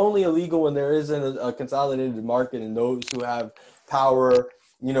are only illegal when there isn't a consolidated market, and those who have power,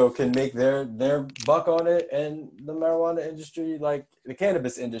 can make their buck on it. And the marijuana industry, like the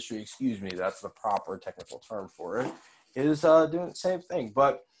cannabis industry, excuse me, that's the proper technical term for it, is doing the same thing.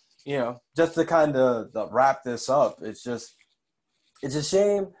 But just to kind of wrap this up, it's a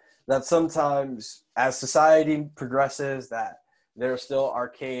shame that sometimes as society progresses that there are still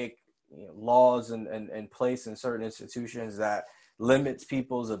archaic laws and place in certain institutions that limits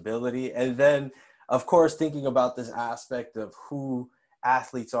people's ability. And then, of course, thinking about this aspect of who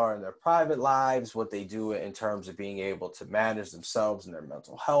athletes are in their private lives, what they do in terms of being able to manage themselves and their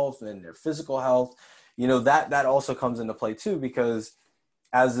mental health and their physical health, that also comes into play too, because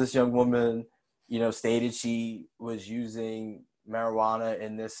as this young woman, stated, she was using marijuana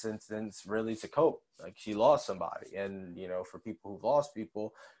in this instance really to cope. Like she lost somebody. And, for people who've lost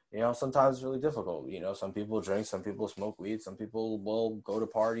people, sometimes it's really difficult. Some people drink, some people smoke weed, some people will go to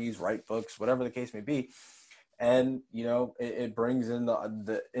parties, write books, whatever the case may be. And, it brings in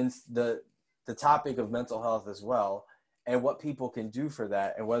the topic of mental health as well, and what people can do for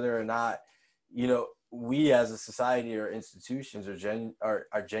that, and whether or not, we as a society or institutions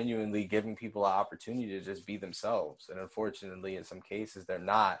are genuinely giving people an opportunity to just be themselves. And unfortunately, in some cases, they're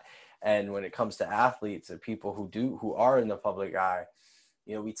not. And when it comes to athletes and people who are in the public eye,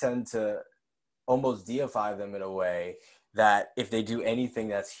 we tend to almost deify them in a way that if they do anything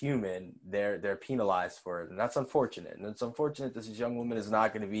that's human, they're penalized for it. And that's unfortunate. And it's unfortunate this young woman is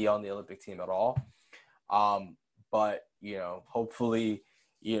not going to be on the Olympic team at all. But,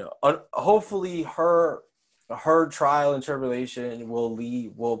 hopefully her trial and tribulation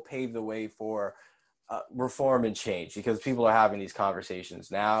will pave the way for reform and change, because people are having these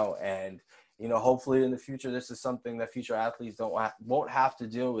conversations now. And, hopefully in the future, this is something that future athletes won't have to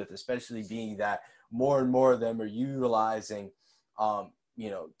deal with, especially being that more and more of them are utilizing,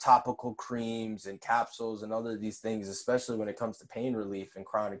 topical creams and capsules and other these things, especially when it comes to pain relief and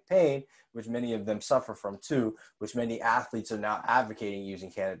chronic pain, which many of them suffer from too, which many athletes are now advocating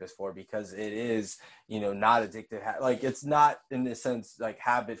using cannabis for, because it is, not addictive. Like it's not in the sense like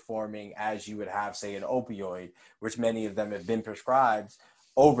habit forming as you would have, say, an opioid, which many of them have been prescribed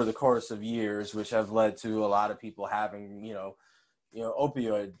over the course of years, which have led to a lot of people having,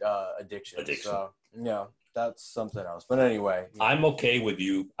 opioid addiction. So, that's something else. But anyway, I'm okay with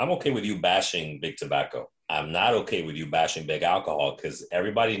you bashing big tobacco. I'm not okay with you bashing big alcohol, because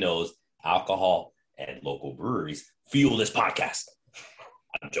everybody knows alcohol and local breweries fuel this podcast.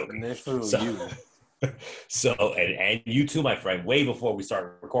 I'm joking. And they fuel you. So, and you too, my friend, way before we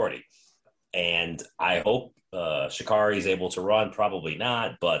start recording. And I hope Sha'Carri is able to run. Probably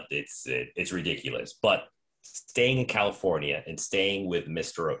not, but it's ridiculous. But staying in California and staying with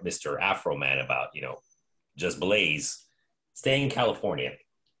Mr. Afro Man about, just Blaze, staying in California,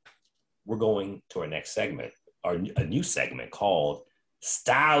 we're going to our next segment, a new segment called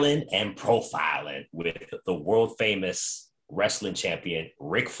Styling and Profiling with the world famous wrestling champion,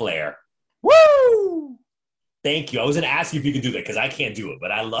 Ric Flair. Woo! Thank you. I was going to ask you if you could do that because I can't do it,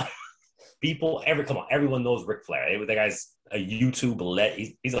 but I love people. Everyone knows Ric Flair. The guy's a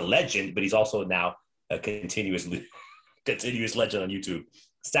YouTube he's a legend, but he's also now a continuous legend on YouTube.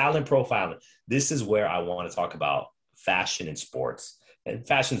 Style and profiling. This is where I want to talk about fashion in sports. And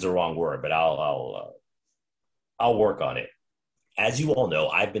fashion's the wrong word, but I'll work on it. As you all know,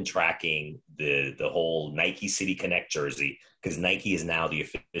 I've been tracking the whole Nike City Connect jersey because Nike is now the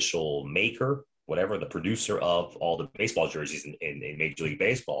official maker, the producer of all the baseball jerseys in Major League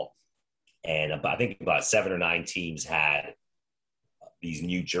Baseball. And I think about 7 or 9 teams had these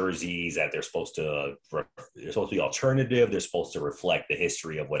new jerseys that they're supposed to be alternative. They're supposed to reflect the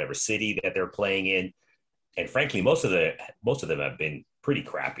history of whatever city that they're playing in. And frankly, most of them have been pretty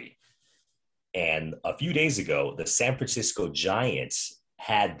crappy. And a few days ago, the San Francisco Giants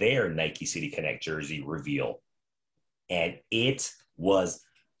had their Nike City Connect jersey reveal. And it was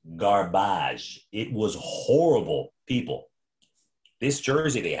garbage. It was horrible, people. This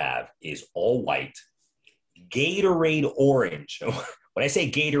jersey they have is all white, Gatorade orange. When I say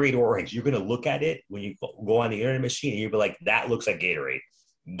Gatorade orange, you're going to look at it when you go on the internet machine and you'll be like, that looks like Gatorade.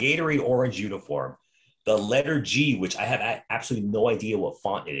 Gatorade orange uniform. The letter G, which I have absolutely no idea what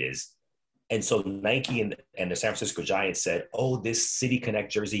font it is. And so Nike and the San Francisco Giants said, oh, this City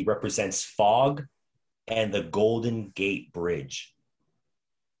Connect jersey represents fog and the Golden Gate Bridge.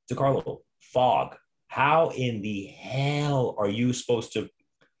 DeCarlo, fog. How in the hell are you supposed to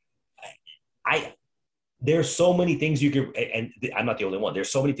there's so many things you could, and I'm not the only one.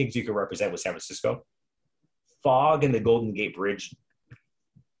 There's so many things you can represent with San Francisco. Fog and the Golden Gate Bridge,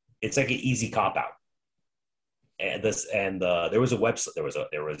 it's like an easy cop out. And there was a website, there was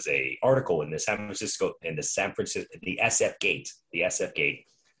a article in the SF Gate.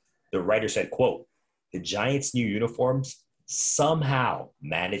 The writer said, quote, the Giants' new uniforms somehow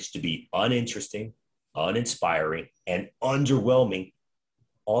managed to be uninteresting, uninspiring, and underwhelming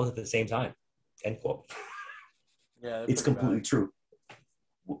all at the same time. End quote. Yeah, it's completely bad. True.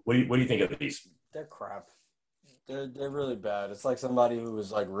 What do you think of these? They're crap. They're really bad. It's like somebody who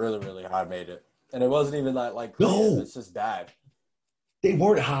was like really, really high made it. And it wasn't even that like no, it's just bad. They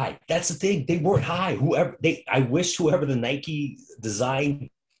weren't high. That's the thing. They weren't high. I wish whoever the Nike design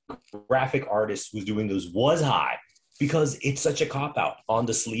graphic artist was doing those was high because it's such a cop out. On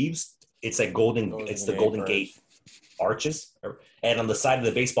the sleeves, it's like it's the Golden Gate arches, and on the side of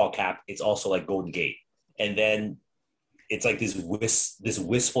the baseball cap, it's also like Golden Gate. And then it's like this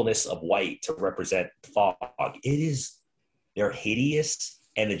wistfulness of white to represent fog. They're hideous.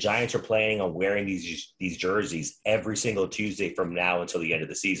 And the Giants are planning on wearing these jerseys every single Tuesday from now until the end of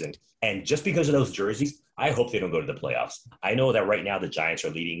the season. And just because of those jerseys, I hope they don't go to the playoffs. I know that right now the Giants are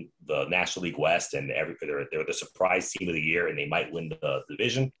leading the National League West, and they're the surprise team of the year, and they might win the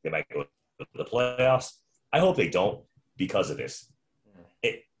division. They might go to the playoffs. I hope they don't because of this.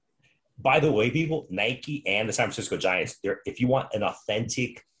 By the way, people, Nike and the San Francisco Giants, if you want an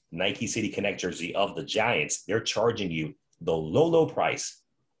authentic Nike City Connect jersey of the Giants, they're charging you the low price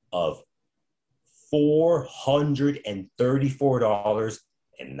of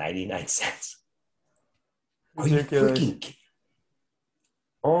 $434.99. Are you freaking?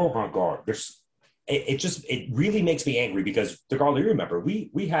 Oh my God! It really makes me angry because DeCarlo, you remember we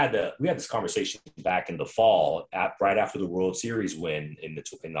had this conversation back in the fall, right after the World Series win in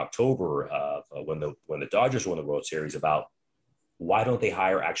October, when the Dodgers won the World Series, about why don't they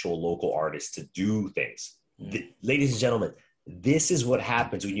hire actual local artists to do things. Ladies and gentlemen, this is what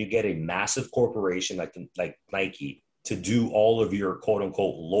happens when you get a massive corporation like Nike to do all of your quote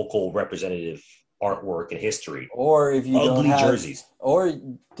unquote local representative artwork and history. Or if you ugly don't have, jerseys. Or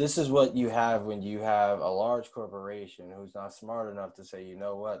this is what you have when you have a large corporation who's not smart enough to say, you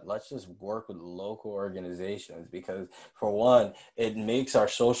know what, let's just work with local organizations, because for one, it makes our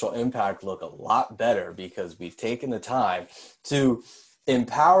social impact look a lot better because we've taken the time to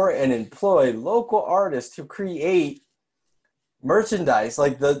empower and employ local artists to create merchandise,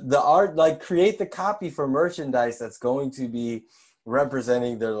 like the art, like create the copy for merchandise that's going to be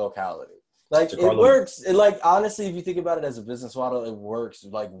representing their locality. Like it works. Like honestly, if you think about it as a business model, it works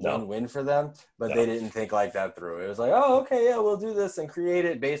like win-win for them. But they didn't think like that through. It was like, oh, okay, yeah, we'll do this and create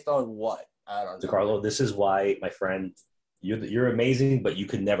it based on what? I don't know. DeCarlo, this is why, my friend, you're amazing, but you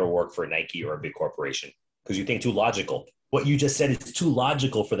could never work for Nike or a big corporation because you think too logical. What you just said is too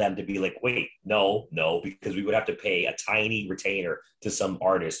logical for them to be like, wait, no, because we would have to pay a tiny retainer to some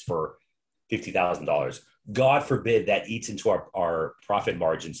artist for $50,000. God forbid that eats into our profit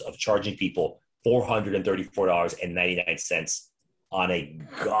margins of charging people $434.99 on a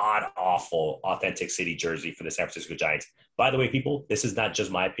god-awful Authentic City jersey for the San Francisco Giants. By the way, people, this is not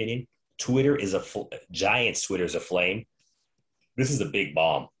just my opinion. Twitter is Giants Twitter is aflame. This is a big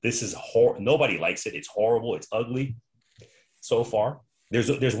bomb. This is nobody likes it. It's horrible. It's ugly. So far,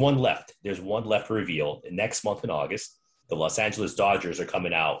 there's one left. There's one left to reveal. Next month in August, the Los Angeles Dodgers are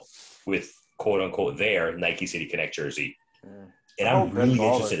coming out with quote unquote their Nike City Connect jersey, and I'm really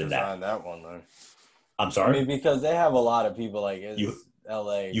interested in that. That one though. I'm sorry. I mean, because they have a lot of people like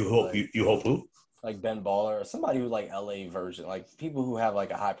LA. You hope who? Like Ben Baller or somebody who's like LA version, like people who have like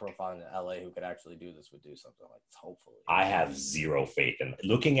a high profile in LA who could actually do this would do something like this, hopefully. I have zero faith in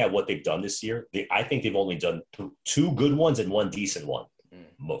looking at what they've done this year. I think they've only done two good ones and one decent one.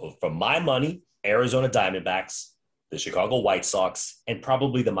 For my money, Arizona Diamondbacks, the Chicago White Sox, and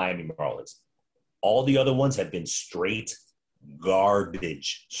probably the Miami Marlins. All the other ones have been straight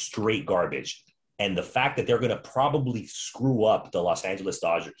garbage. And the fact that they're going to probably screw up the Los Angeles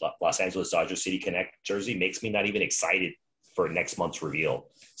Dodgers City Connect jersey makes me not even excited for next month's reveal.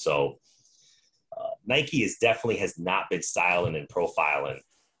 So Nike definitely has not been styling and profiling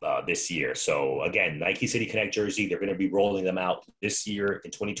this year. So again, Nike City Connect jersey, they're going to be rolling them out this year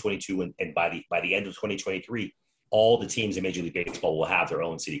in 2022. And by the end of 2023, all the teams in Major League Baseball will have their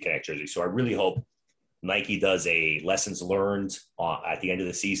own City Connect jersey. So I really hope Nike does a lessons learned at the end of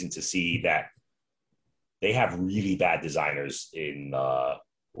the season to see that they have really bad designers in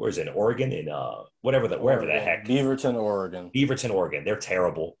Oregon, in wherever the heck. Beaverton, Oregon. They're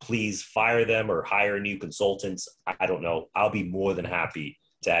terrible. Please fire them or hire new consultants. I don't know. I'll be more than happy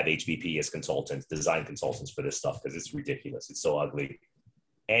to have HBP as consultants, design consultants for this stuff because it's ridiculous. It's so ugly.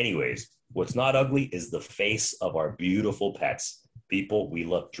 Anyways, what's not ugly is the face of our beautiful pets. People, we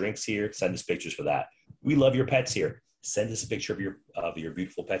love drinks here. Send us pictures for that. We love your pets here. Send us a picture of your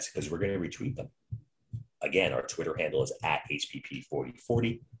beautiful pets because we're going to retweet them. Again, our Twitter handle is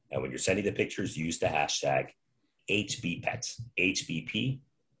 @HBP4040. And when you're sending the pictures, use the hashtag HBPets, HBPETS.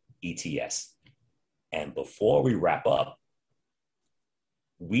 And before we wrap up,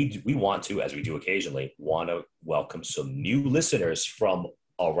 we want to, as we do occasionally, want to welcome some new listeners from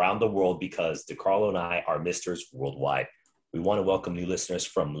around the world because DeCarlo and I are Misters worldwide. We want to welcome new listeners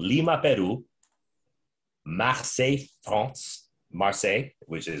from Lima, Peru, Marseille, France,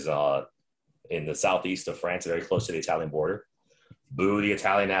 which is in the southeast of France, very close to the Italian border. Boo, the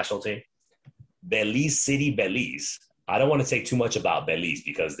Italian national team. Belize City, Belize. I don't want to say too much about Belize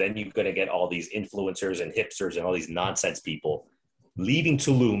because then you're going to get all these influencers and hipsters and all these nonsense people leaving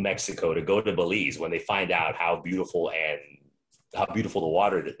Tulum, Mexico to go to Belize when they find out how beautiful the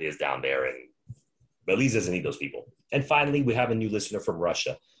water is down there. And Belize doesn't need those people. And finally, we have a new listener from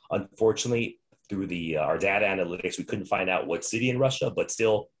Russia. Unfortunately, through our data analytics, we couldn't find out what city in Russia, but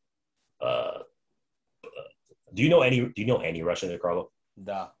still, do you know any Russian, Carlo?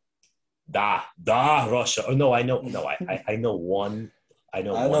 Da Russia. Oh no, I know one. I know one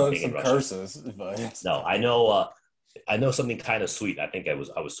thing in Russia. Curses, but no, I know something kind of sweet. I think I was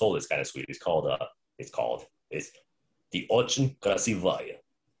told it's kind of sweet. It's the Очень красивая.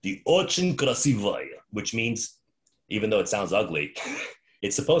 The Очень красивая, which means, even though it sounds ugly,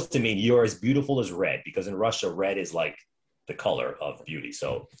 it's supposed to mean you're as beautiful as red, because in Russia, red is like the color of beauty.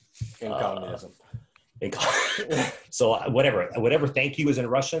 So in communism. So whatever thank you is in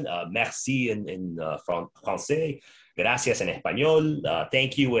Russian, merci in français, gracias en español,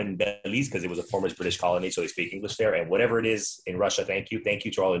 thank you in Belize because it was a former British colony, so they speak English there, and whatever it is in Russia, thank you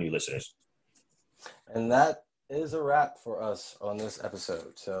to all the new listeners. And that is a wrap for us on this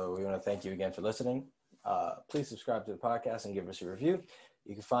episode. So we want to thank you again for listening. Please subscribe to the podcast and give us a review.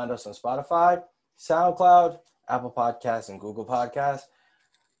 You can find us on Spotify, SoundCloud, Apple Podcasts, and Google Podcasts.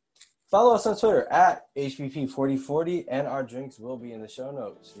 Follow us on Twitter @HBP4040, and our drinks will be in the show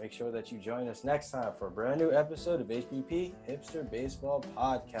notes. Make sure that you join us next time for a brand new episode of HBP Hipster Baseball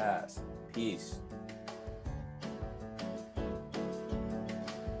Podcast. Peace.